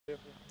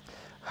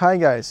Hi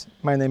guys,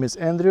 my name is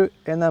Andrew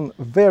and I'm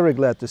very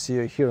glad to see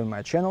you here on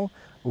my channel,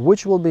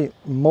 which will be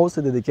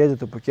mostly dedicated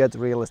to Phuket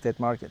real estate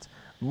market.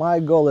 My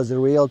goal as a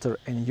realtor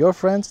and your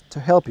friends to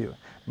help you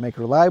make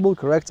reliable,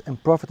 correct and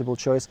profitable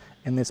choice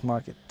in this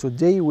market.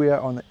 Today we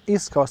are on the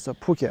east coast of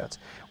Phuket.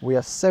 We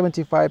are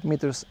 75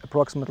 meters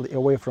approximately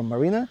away from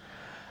Marina.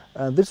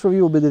 This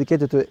review will be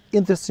dedicated to an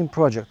interesting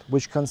project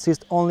which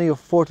consists only of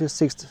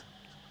 46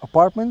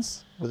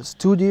 apartments with a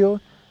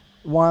studio,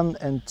 1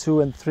 and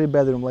 2 and 3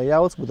 bedroom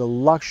layouts with a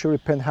luxury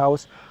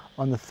penthouse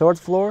on the 3rd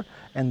floor,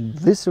 and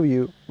this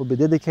review will be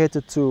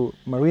dedicated to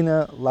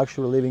Marina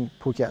Luxury Living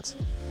Phuket.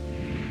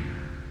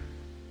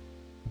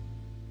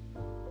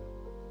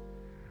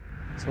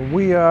 So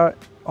we are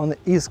on the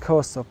east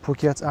coast of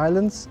Phuket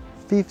Islands,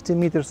 50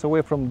 meters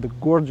away from the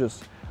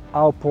gorgeous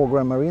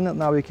outprogram Marina.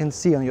 Now you can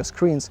see on your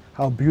screens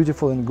how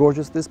beautiful and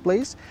gorgeous this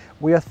place.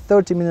 We are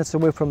 30 minutes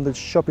away from the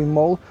shopping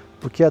mall,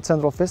 Phuket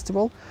Central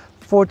Festival,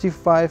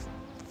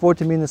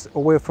 40 minutes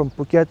away from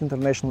Phuket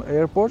International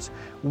Airport.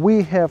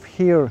 We have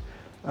here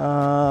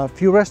a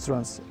few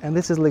restaurants, and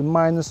this is like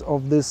minus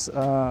of this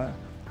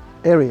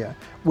area.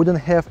 We don't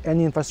have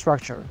any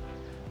infrastructure,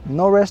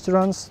 no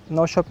restaurants,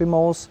 no shopping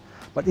malls,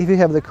 but if you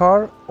have the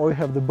car or you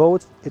have the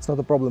boat, it's not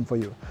a problem for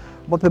you.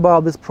 What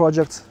about this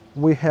project?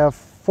 We have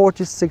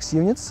 46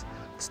 units,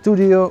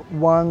 studio,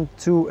 1,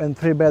 2 and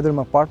 3 bedroom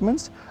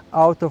apartments.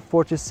 Out of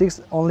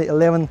 46, only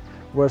 11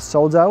 were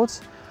sold out.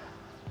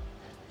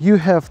 You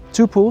have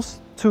 2 pools,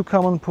 2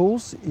 common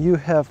pools, you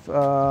have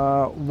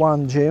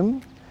 1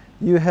 gym,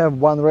 you have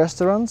 1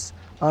 restaurant,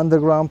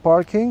 underground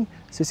parking,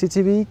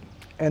 CCTV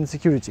and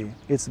security.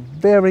 It's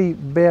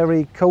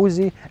very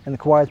cozy and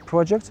quiet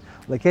project,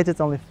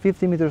 located only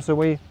 50 meters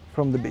away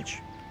from the beach.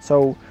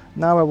 So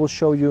now I will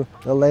show you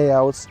the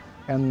layouts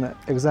and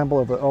example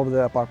of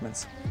the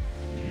apartments.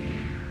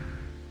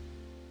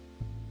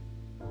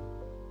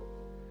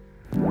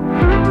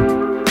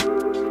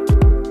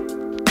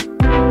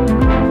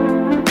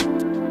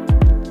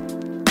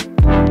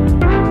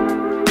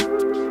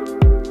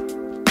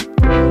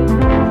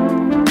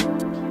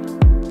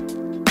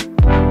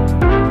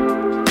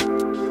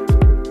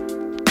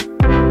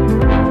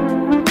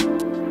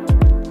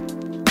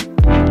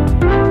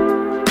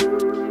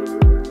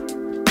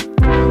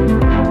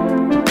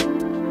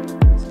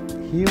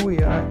 Here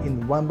we are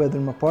in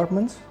 1-bedroom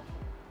apartment.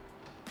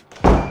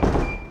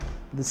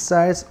 The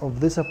size of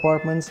this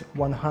apartment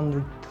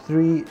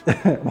 103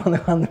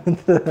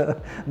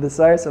 the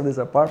size of this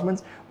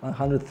apartment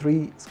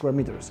 103 square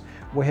meters.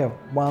 We have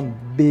 1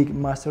 big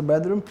master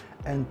bedroom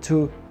and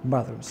 2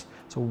 bathrooms.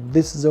 So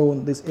this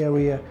zone, this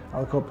area,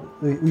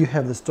 you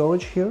have the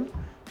storage here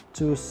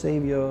to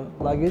save your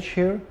luggage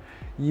here.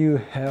 You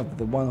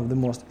have one of the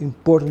most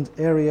important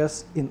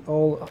areas in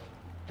all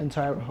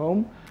entire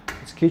home.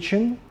 It's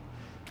kitchen.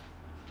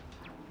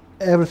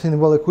 Everything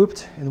well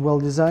equipped and well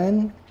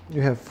designed.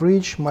 You have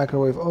fridge,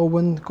 microwave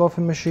oven,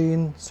 coffee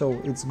machine, so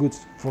it's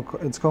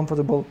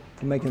comfortable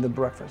for making the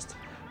breakfast.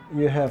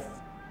 You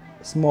have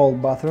small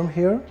bathroom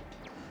here,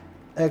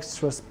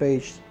 extra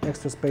space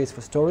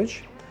for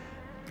storage.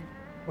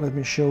 Let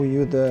me show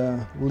you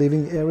the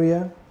living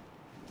area.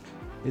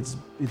 It's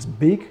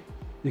big.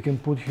 You can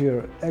put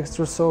here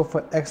extra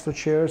sofa, extra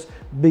chairs,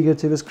 bigger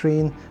TV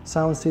screen,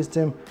 sound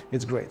system.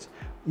 It's great.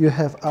 You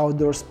have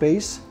outdoor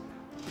space,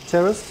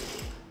 terrace.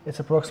 It's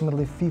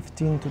approximately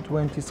 15 to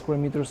 20 square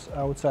meters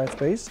outside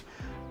space.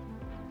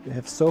 You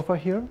have sofa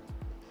here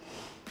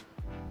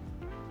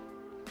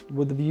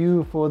with the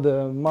view for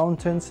the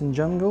mountains and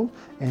jungle,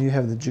 and you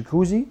have the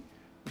jacuzzi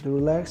to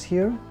relax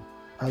here.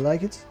 I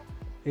like it.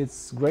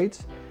 It's great.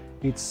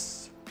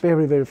 It's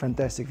very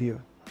fantastic view.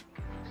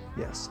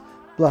 Yes.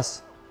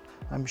 Plus,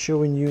 I'm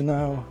showing you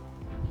now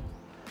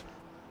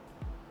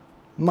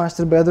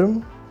master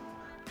bedroom.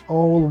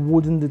 All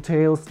wooden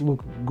details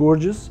look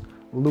gorgeous.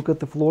 Look at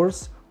the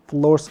floors.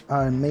 Floors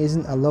are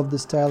amazing. I love the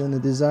style and the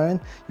design.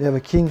 You have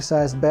a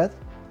king-size bed.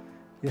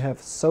 You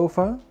have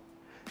sofa.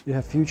 You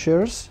have few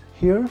chairs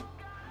here.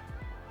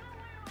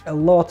 A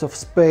lot of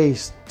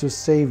space to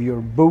save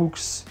your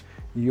books,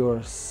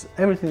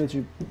 everything that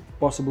you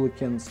possibly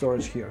can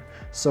storage here.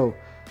 So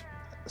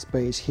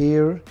space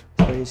here,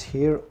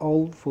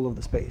 all full of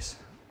the space.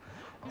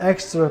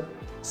 Extra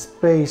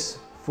space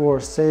for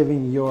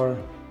saving your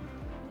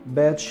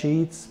bed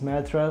sheets,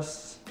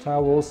 mattress,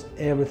 towels,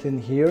 everything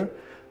here.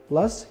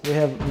 Plus, you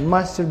have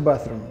master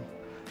bathroom.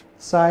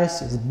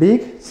 Size is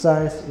big,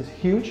 size is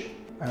huge.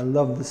 I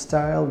love the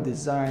style,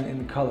 design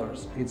and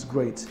colors. It's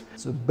great.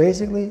 So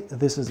basically,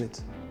 this is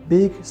it.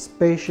 Big,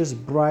 spacious,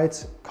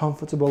 bright,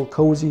 comfortable,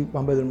 cozy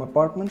 1-bedroom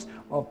apartment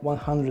of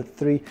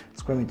 103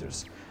 square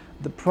meters.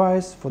 The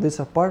price for this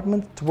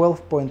apartment,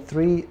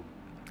 12.3,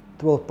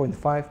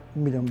 12.5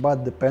 million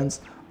baht,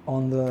 depends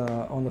on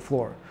the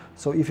floor.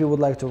 So if you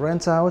would like to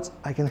rent out,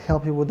 I can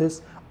help you with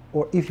this.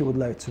 Or if you would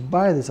like to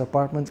buy this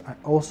apartment, I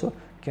also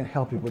can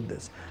help you with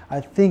this. I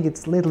think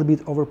it's a little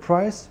bit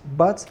overpriced,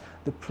 but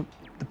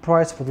The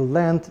price for the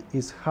land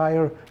is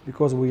higher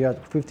because we are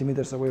 50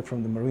 meters away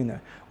from the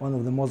marina, one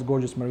of the most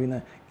gorgeous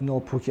marina in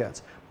all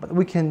Phuket. But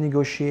we can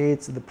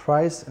negotiate the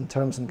price and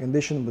terms and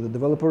conditions with the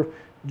developer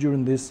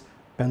during these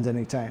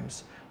pandemic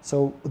times.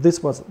 So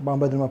this was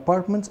one-bedroom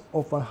apartment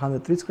of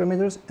 103 square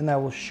meters, and I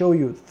will show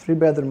you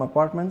three-bedroom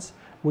apartments,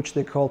 which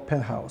they call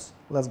penthouse.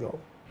 Let's go.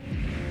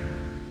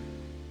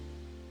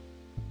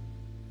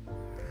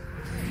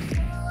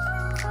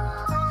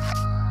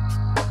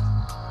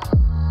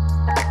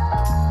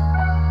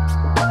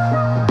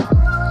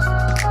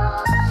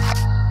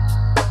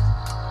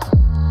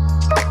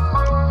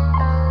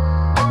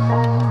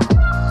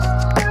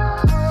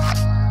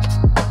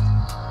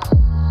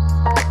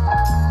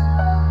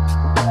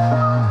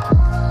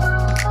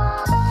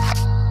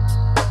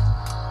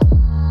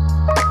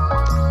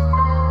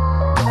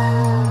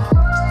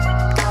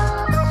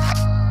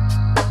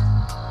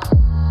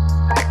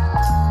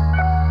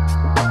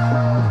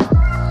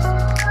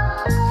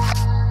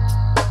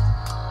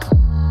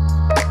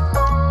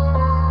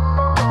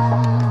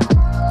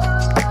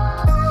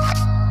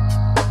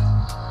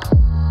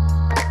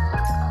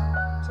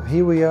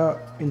 Here we are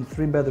in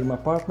three-bedroom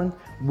apartment,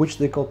 which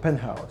they call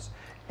penthouse,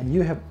 and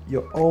you have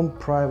your own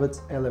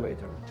private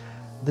elevator.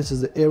 This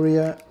is the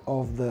area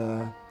of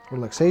the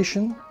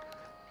relaxation.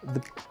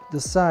 The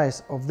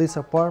size of this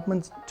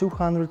apartment,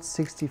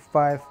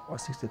 265 or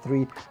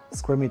 63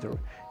 square meter.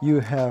 You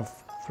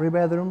have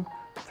three-bedroom,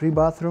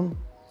 three-bathroom,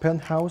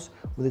 penthouse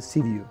with a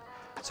sea view.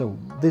 So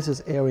this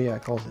is area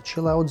called the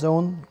chill-out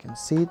zone. You can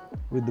sit,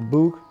 read the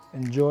book,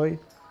 enjoy.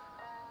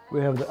 We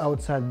have the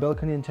outside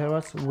balcony and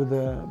terrace with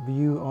a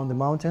view on the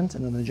mountains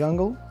and on the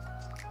jungle.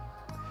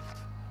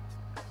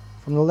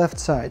 From the left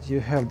side you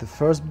have the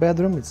first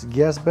bedroom. It's a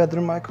guest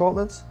bedroom, I call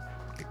it.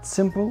 It's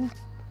simple,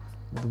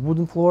 with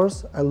wooden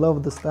floors. I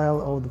love the style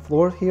of the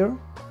floor here.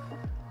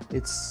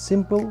 It's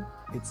simple,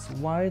 it's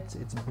white,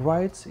 it's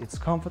bright, it's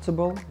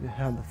comfortable. You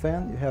have the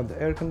fan, you have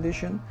the air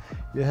condition,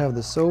 you have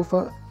the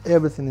sofa,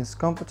 everything is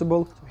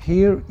comfortable.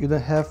 Here you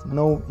don't have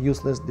no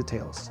useless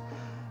details.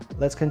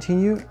 Let's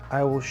continue.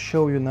 I will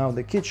show you now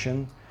the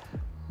kitchen.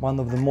 One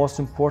of the most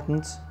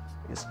important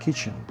is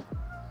kitchen.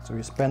 So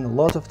you spend a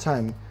lot of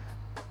time.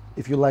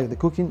 If you like the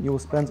cooking, you will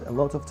spend a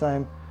lot of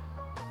time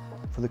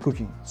for the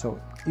cooking. So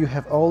you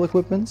have all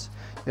equipment,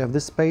 you have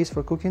this space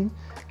for cooking.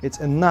 It's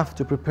enough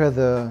to prepare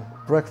the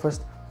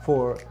breakfast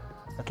for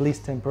at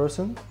least 10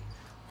 persons.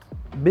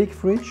 Big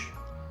fridge,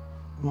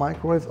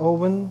 microwave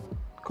oven,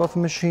 coffee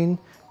machine.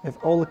 You have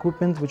all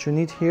equipment which you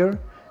need here.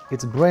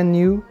 It's brand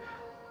new.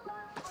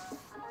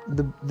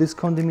 This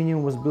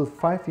condominium was built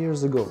 5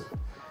 years ago,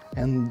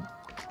 and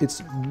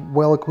it's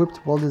well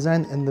equipped, well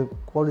designed, and the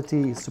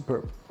quality is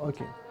superb.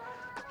 Okay,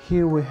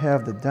 here we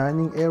have the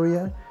dining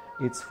area.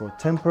 It's for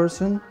 10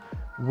 persons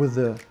with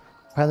a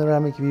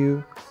panoramic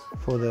view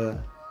for the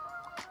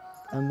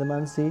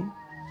Andaman Sea.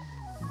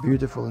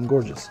 Beautiful and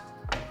gorgeous.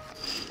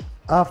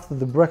 After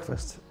the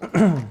breakfast,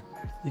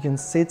 you can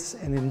sit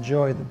and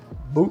enjoy the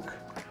book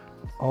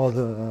or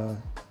the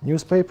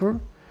newspaper.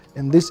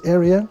 In this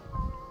area,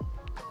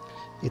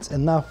 it's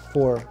enough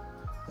for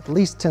at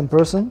least 10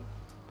 persons.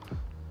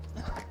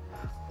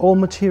 All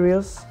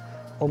materials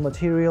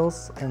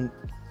and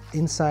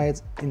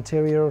inside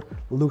interior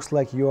looks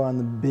like you are on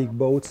a big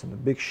boat, on a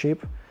big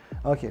ship.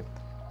 Okay,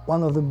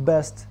 one of the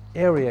best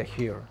area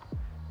here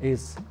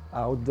is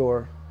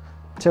outdoor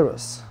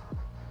terrace.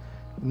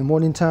 In the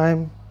morning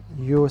time,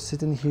 you're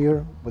sitting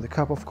here with a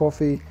cup of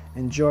coffee,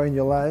 enjoying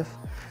your life.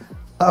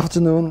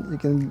 Afternoon, you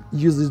can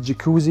use this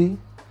jacuzzi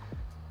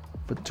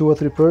for 2 or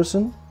 3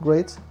 persons,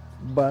 great.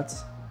 But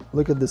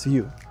look at this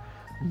view,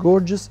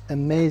 gorgeous,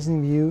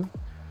 amazing view.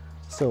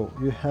 So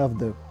you have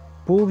the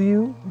pool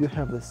view, you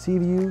have the sea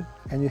view,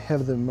 and you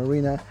have the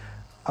marina,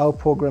 our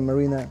program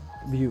marina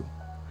view.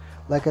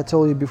 Like I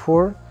told you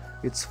before,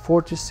 it's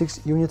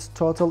 46 units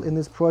total in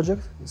this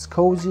project. It's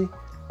cozy,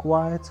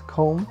 quiet,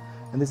 calm,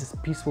 and this is a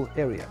peaceful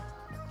area.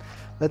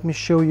 Let me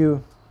show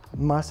you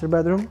master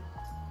bedroom.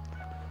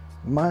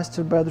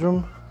 Master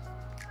bedroom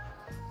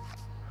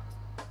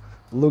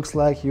looks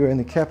like you're in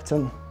the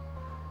captain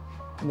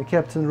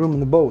room in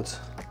the boat.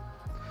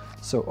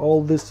 So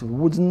all this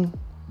wooden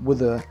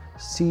with a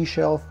sea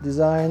shelf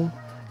design.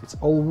 It's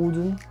all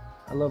wooden.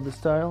 I love the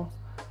style.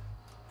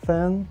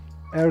 Fan,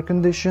 air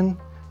condition,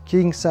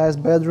 king size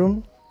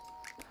bedroom,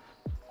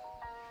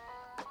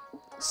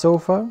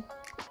 sofa.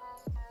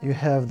 You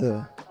have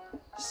the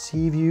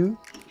sea view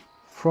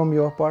from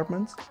your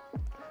apartment.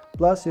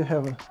 Plus you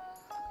have an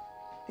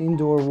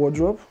indoor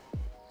wardrobe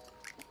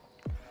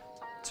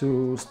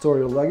to store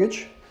your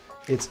luggage.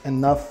 It's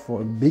enough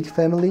for a big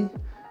family,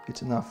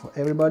 it's enough for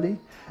everybody.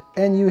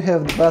 And you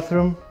have the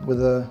bathroom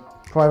with a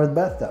private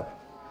bathtub.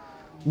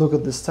 Look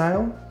at the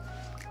style,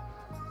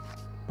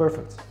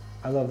 perfect.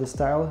 I love the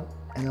style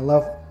and I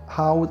love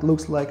how it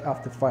looks like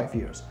after 5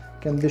 years.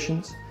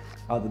 Conditions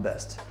are the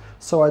best.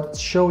 So I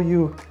show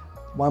you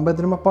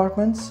 1-bedroom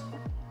apartments,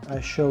 I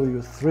show you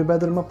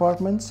 3-bedroom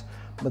apartments,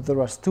 but there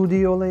are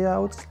studio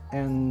layouts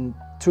and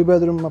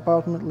 2-bedroom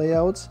apartment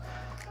layouts.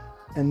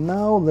 And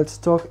now let's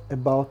talk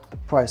about the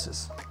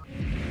prices.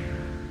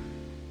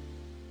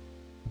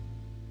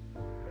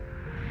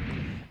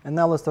 And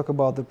now let's talk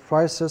about the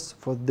prices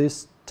for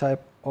this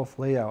type of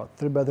layout,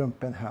 3-bedroom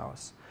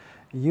penthouse.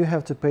 You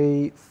have to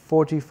pay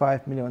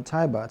 45 million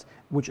Thai baht,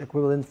 which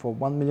equivalent for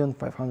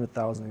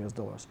 1,500,000 US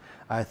dollars.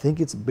 I think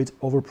it's a bit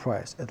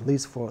overpriced, at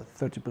least for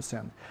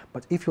 30%.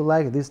 But if you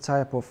like this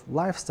type of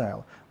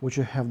lifestyle, which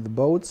you have the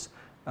boats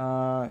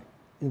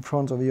in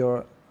front of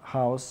your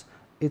house,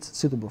 it's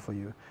suitable for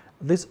you.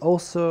 This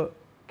also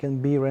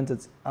can be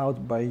rented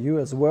out by you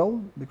as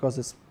well, because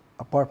it's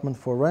apartment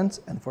for rent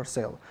and for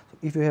sale. So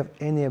if you have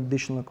any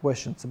additional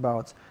questions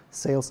about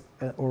sales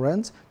or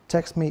rent,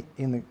 text me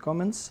in the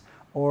comments,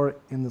 or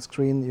in the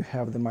screen you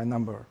have my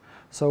number.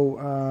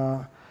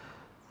 So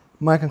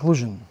my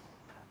conclusion,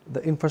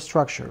 the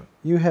infrastructure.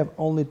 You have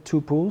only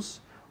 2 pools,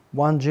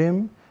 1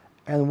 gym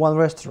and 1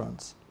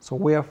 restaurant. So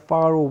we are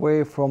far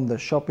away from the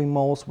shopping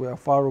malls, we are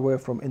far away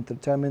from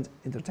entertainment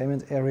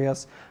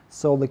areas.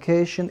 So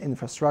location,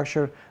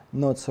 infrastructure,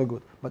 not so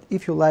good. But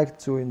if you like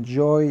to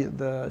enjoy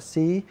the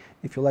sea,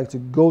 if you like to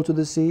go to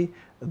the sea,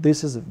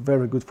 this is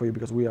very good for you,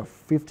 because we are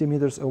 50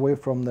 meters away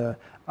from the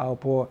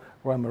Aopo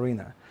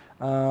Marina.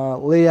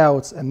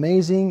 Layout's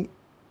amazing,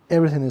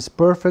 everything is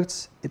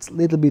perfect, it's a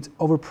little bit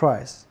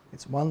overpriced.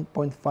 It's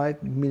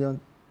 1.5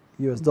 million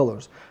US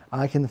dollars.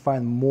 I can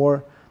find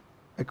more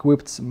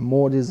equipped,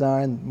 more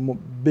design,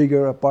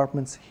 bigger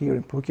apartments here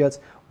in Phuket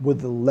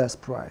with less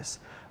price.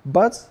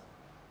 But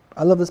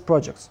I love this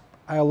project.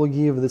 I will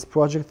give this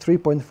project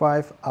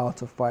 3.5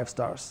 out of 5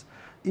 stars.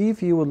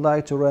 If you would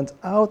like to rent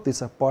out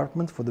this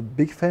apartment for the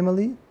big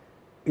family,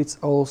 it's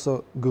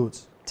also good.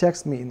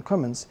 Text me in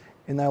comments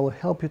and I will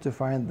help you to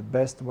find the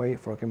best way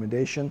for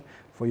accommodation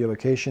for your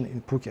vacation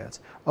in Phuket.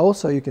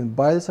 Also, you can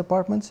buy this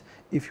apartment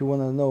if you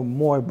want to know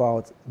more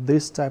about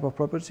this type of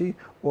property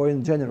or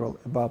in general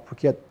about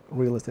Phuket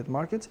real estate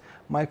market.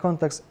 My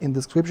contacts in the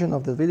description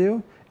of the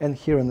video and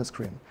here on the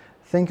screen.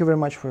 Thank you very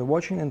much for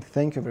watching and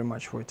thank you very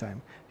much for your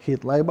time.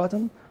 Hit like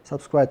button,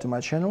 subscribe to my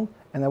channel,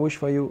 and I wish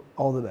for you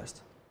all the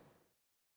best.